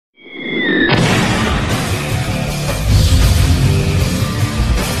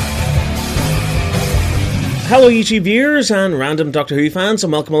Hello YouTube viewers and random Doctor Who fans,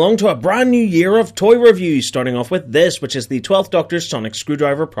 and welcome along to a brand new year of toy reviews, starting off with this, which is the 12th Doctor's Sonic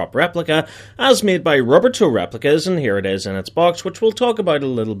Screwdriver prop replica, as made by Rubbertoe Replicas, and here it is in its box, which we'll talk about a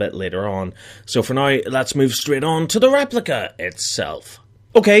little bit later on. So for now, let's move straight on to the replica itself.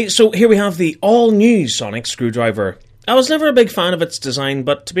 Okay, so here we have the all-new Sonic Screwdriver. I was never a big fan of its design,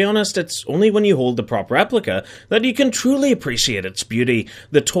 but to be honest, it's only when you hold the prop replica that you can truly appreciate its beauty.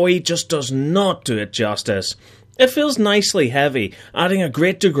 The toy just does not do it justice. It feels nicely heavy, adding a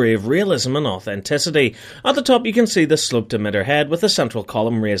great degree of realism and authenticity. At the top you can see the sloped emitter head with a central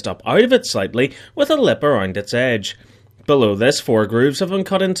column raised up out of it slightly, with a lip around its edge. Below this, 4 grooves have been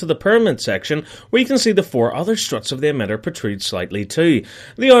cut into the pyramid section, where you can see the 4 other struts of the emitter protrude slightly too.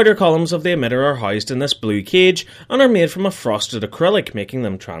 The outer columns of the emitter are housed in this blue cage, and are made from a frosted acrylic, making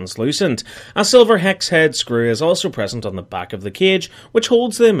them translucent. A silver hex head screw is also present on the back of the cage, which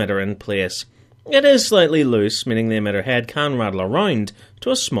holds the emitter in place. It is slightly loose, meaning the emitter head can rattle around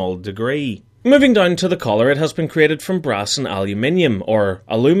to a small degree. Moving down to the collar, it has been created from brass and aluminium, or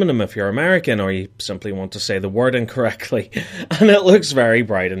aluminum if you're American, or you simply want to say the word incorrectly, and it looks very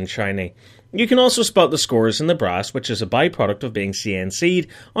bright and shiny. You can also spot the scores in the brass, which is a byproduct of being CNC'd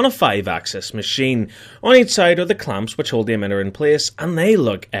on a 5-axis machine. On each side are the clamps which hold the emitter in place, and they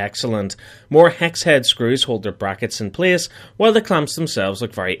look excellent. More hex head screws hold their brackets in place, while the clamps themselves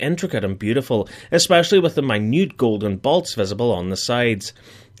look very intricate and beautiful, especially with the minute golden bolts visible on the sides.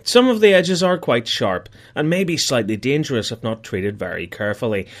 Some of the edges are quite sharp, and may be slightly dangerous if not treated very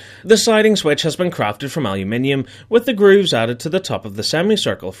carefully. The sliding switch has been crafted from aluminium, with the grooves added to the top of the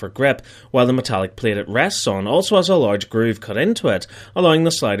semicircle for grip, while the metallic plate it rests on also has a large groove cut into it, allowing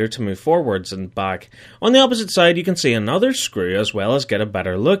the slider to move forwards and back. On the opposite side you can see another screw, as well as get a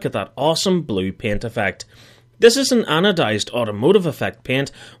better look at that awesome blue paint effect. This is an anodized automotive effect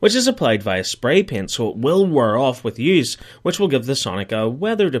paint, which is applied via spray paint, so it will wear off with use, which will give the Sonic a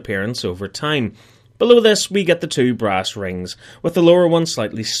weathered appearance over time. Below this we get the 2 brass rings, with the lower one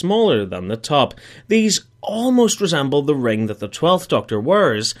slightly smaller than the top. These almost resemble the ring that the 12th Doctor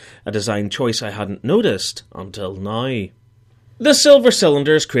wears, a design choice I hadn't noticed until now. The silver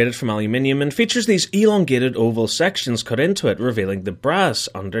cylinder is created from aluminium and features these elongated oval sections cut into it, revealing the brass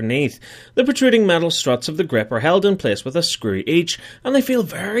underneath. The protruding metal struts of the grip are held in place with a screw each, and they feel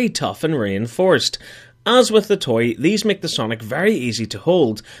very tough and reinforced. As with the toy, these make the Sonic very easy to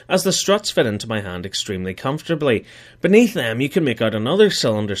hold, as the struts fit into my hand extremely comfortably. Beneath them you can make out another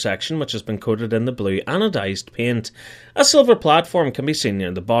cylinder section which has been coated in the blue anodized paint. A silver platform can be seen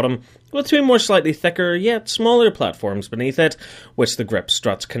near the bottom, with 2 more slightly thicker yet smaller platforms beneath it, which the grip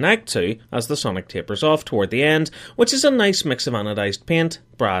struts connect to as the Sonic tapers off toward the end, which is a nice mix of anodized paint,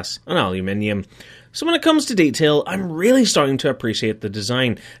 brass and aluminium. So when it comes to detail, I'm really starting to appreciate the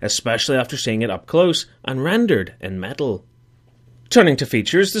design, especially after seeing it up close and rendered in metal. Turning to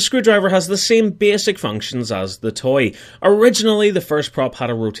features, the screwdriver has the same basic functions as the toy. Originally, the first prop had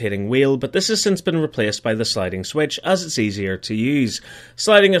a rotating wheel, but this has since been replaced by the sliding switch as it's easier to use.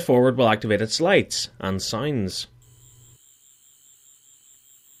 Sliding it forward will activate its lights and sounds.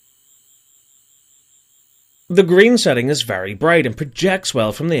 The green setting is very bright and projects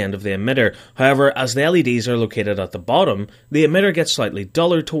well from the end of the emitter. However, as the LEDs are located at the bottom, the emitter gets slightly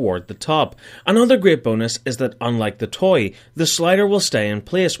duller toward the top. Another great bonus is that, unlike the toy, the slider will stay in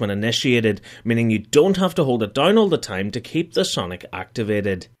place when initiated, meaning you don't have to hold it down all the time to keep the Sonic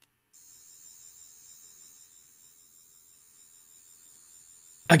activated.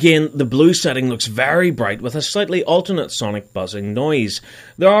 Again, the blue setting looks very bright with a slightly alternate sonic buzzing noise.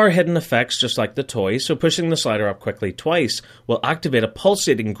 There are hidden effects just like the toy, so pushing the slider up quickly twice will activate a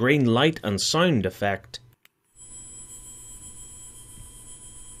pulsating green light and sound effect.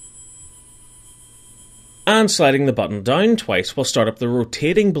 And sliding the button down twice will start up the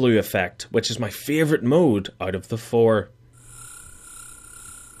rotating blue effect, which is my favourite mode out of the 4.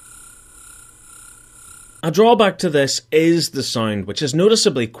 A drawback to this is the sound, which is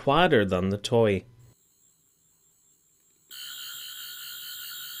noticeably quieter than the toy.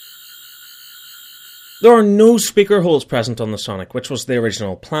 There are no speaker holes present on the Sonic, which was the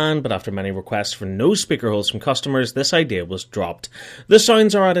original plan, but after many requests for no speaker holes from customers, this idea was dropped. The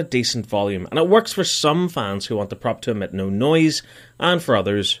sounds are at a decent volume, and it works for some fans who want the prop to emit no noise, and for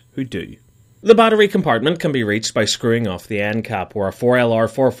others who do. The battery compartment can be reached by screwing off the end cap, where a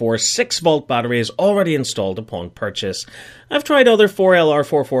 4LR44 6V battery is already installed upon purchase. I've tried other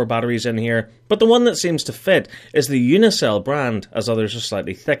 4LR44 batteries in here, but the one that seems to fit is the Unicell brand, as others are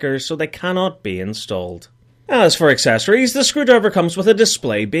slightly thicker, so they cannot be installed. As for accessories, the screwdriver comes with a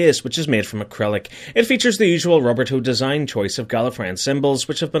display base, which is made from acrylic. It features the usual Rubbertoe design choice of Gallifreyan symbols,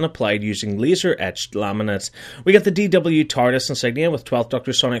 which have been applied using laser-etched laminate. We get the DW TARDIS insignia with 12th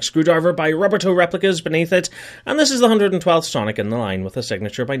Doctor Sonic Screwdriver by Rubbertoe Replicas beneath it, and this is the 112th Sonic in the line with a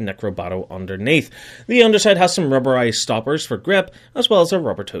signature by Rubbertoe underneath. The underside has some rubberized stoppers for grip, as well as a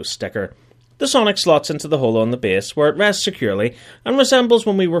Rubbertoe sticker. The Sonic slots into the hole on the base, where it rests securely, and resembles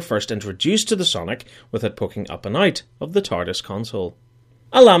when we were first introduced to the Sonic, with it poking up and out of the TARDIS console.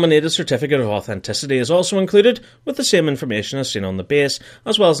 A laminated certificate of authenticity is also included, with the same information as seen on the base,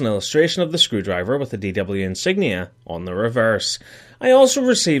 as well as an illustration of the screwdriver with the DW insignia on the reverse. I also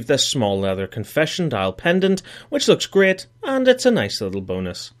received this small leather confession dial pendant, which looks great, and it's a nice little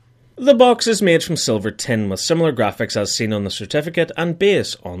bonus. The box is made from silver tin with similar graphics as seen on the certificate and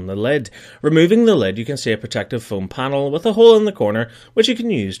base on the lid. Removing the lid, you can see a protective foam panel with a hole in the corner which you can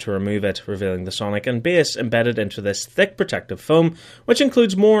use to remove it, revealing the Sonic and base embedded into this thick protective foam, which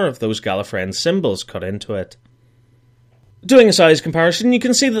includes more of those Gallifreyan symbols cut into it. Doing a size comparison, you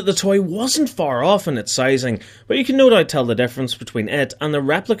can see that the toy wasn't far off in its sizing, but you can no doubt tell the difference between it and the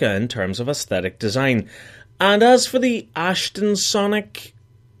replica in terms of aesthetic design. And as for the Ashton Sonic,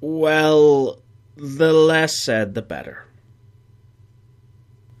 well, the less said, the better.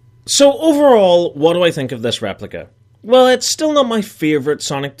 So overall, what do I think of this replica? Well, it's still not my favourite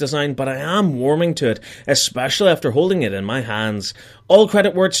Sonic design, but I am warming to it, especially after holding it in my hands. All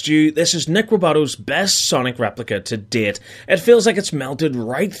credit where it's due, this is Nick Rubbertoe's best Sonic replica to date. It feels like it's melted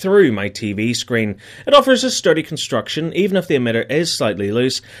right through my TV screen. It offers a sturdy construction, even if the emitter is slightly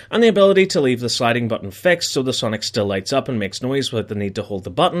loose, and the ability to leave the sliding button fixed so the Sonic still lights up and makes noise without the need to hold the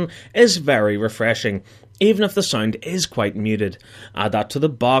button is very refreshing, even if the sound is quite muted. Add that to the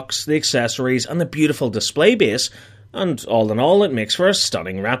box, the accessories, and the beautiful display base, and all in all, it makes for a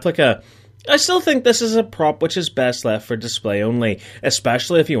stunning replica. I still think this is a prop which is best left for display only,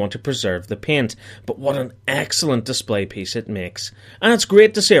 especially if you want to preserve the paint, but what an excellent display piece it makes. And it's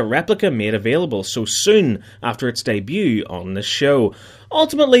great to see a replica made available so soon after its debut on the show.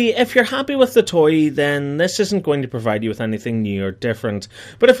 Ultimately, if you're happy with the toy, then this isn't going to provide you with anything new or different,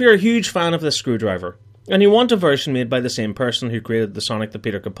 but if you're a huge fan of the screwdriver, and you want a version made by the same person who created the Sonic that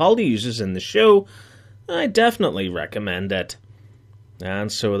Peter Capaldi uses in the show, I definitely recommend it.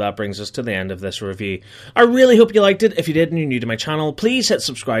 And so that brings us to the end of this review. I really hope you liked it. If you did and you're new to my channel, please hit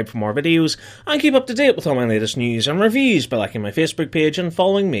subscribe for more videos, and keep up to date with all my latest news and reviews by liking my Facebook page and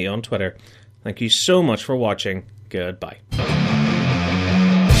following me on Twitter. Thank you so much for watching. Goodbye.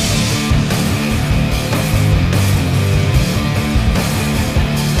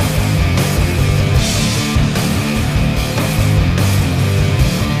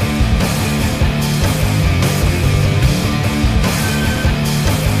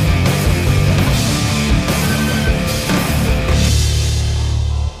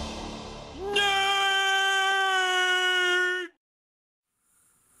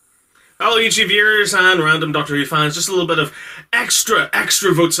 Hello YouTube viewers and random Doctor Who fans, just a little bit of extra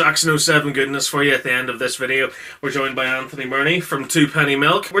Vote Saxon 07 goodness for you at the end of this video. We're joined by Anthony Murney from Two Penny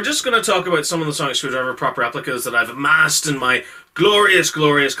Milk. We're just going to talk about some of the Sonic Screwdriver prop replicas that I've amassed in my glorious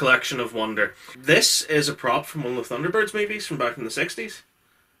collection of wonder. This is a prop from one of the Thunderbirds movies from back in the 60s.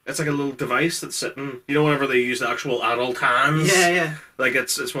 It's like a little device that's sitting, you know, whenever they use the actual adult hands? Yeah. Like,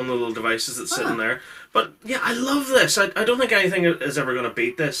 it's one of the little devices that's sitting there. But, yeah, I love this. I don't think anything is ever going to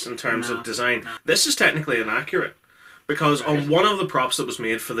beat this in terms of design. This is technically inaccurate, because on one of the props that was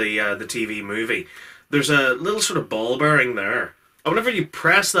made for the TV movie, there's a little sort of ball bearing there. And whenever you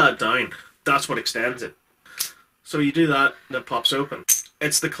press that down, that's what extends it. So you do that, and it pops open.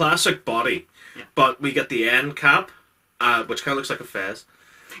 It's the classic body, but we get the end cap, which kind of looks like a fez.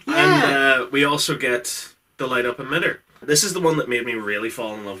 Yeah. And we also get the light up emitter. This is the one that made me really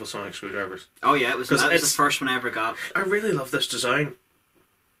fall in love with Sonic Screwdrivers. Oh yeah, that was the first one I ever got. I really love this design.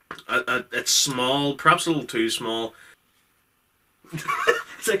 It's small, perhaps a little too small.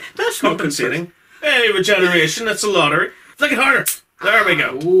 It's like, that's compensating. Hey, regeneration, that's a lottery. Flick it harder. There we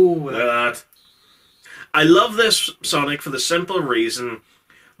go. Ooh, look at that. I love this Sonic for the simple reason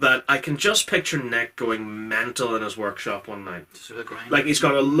that I can just picture Nick going mental in his workshop one night. Like, he's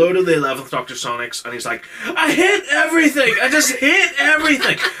got a load of the 11th Doctor Sonics, and he's like, I hate everything! I just hate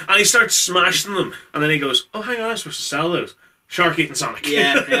everything! And he starts smashing them, and then he goes, oh, hang on, I'm supposed to sell those. Shark-eating Sonic.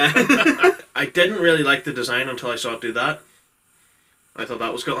 Yeah. I didn't really like the design until I saw it do that. I thought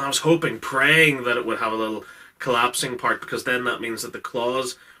that was cool. I was hoping, praying that it would have a little collapsing part, because then that means that the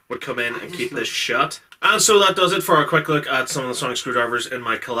claws would come in and keep this shut. And so that does it for a quick look at some of the Sonic Screwdrivers in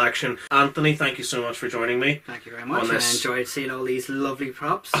my collection. Anthony, thank you so much for joining me. Thank you very much. I enjoyed seeing all these lovely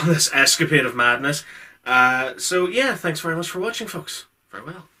props. On this escapade of madness. So yeah, thanks very much for watching, folks.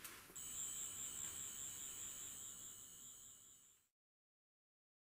 Farewell.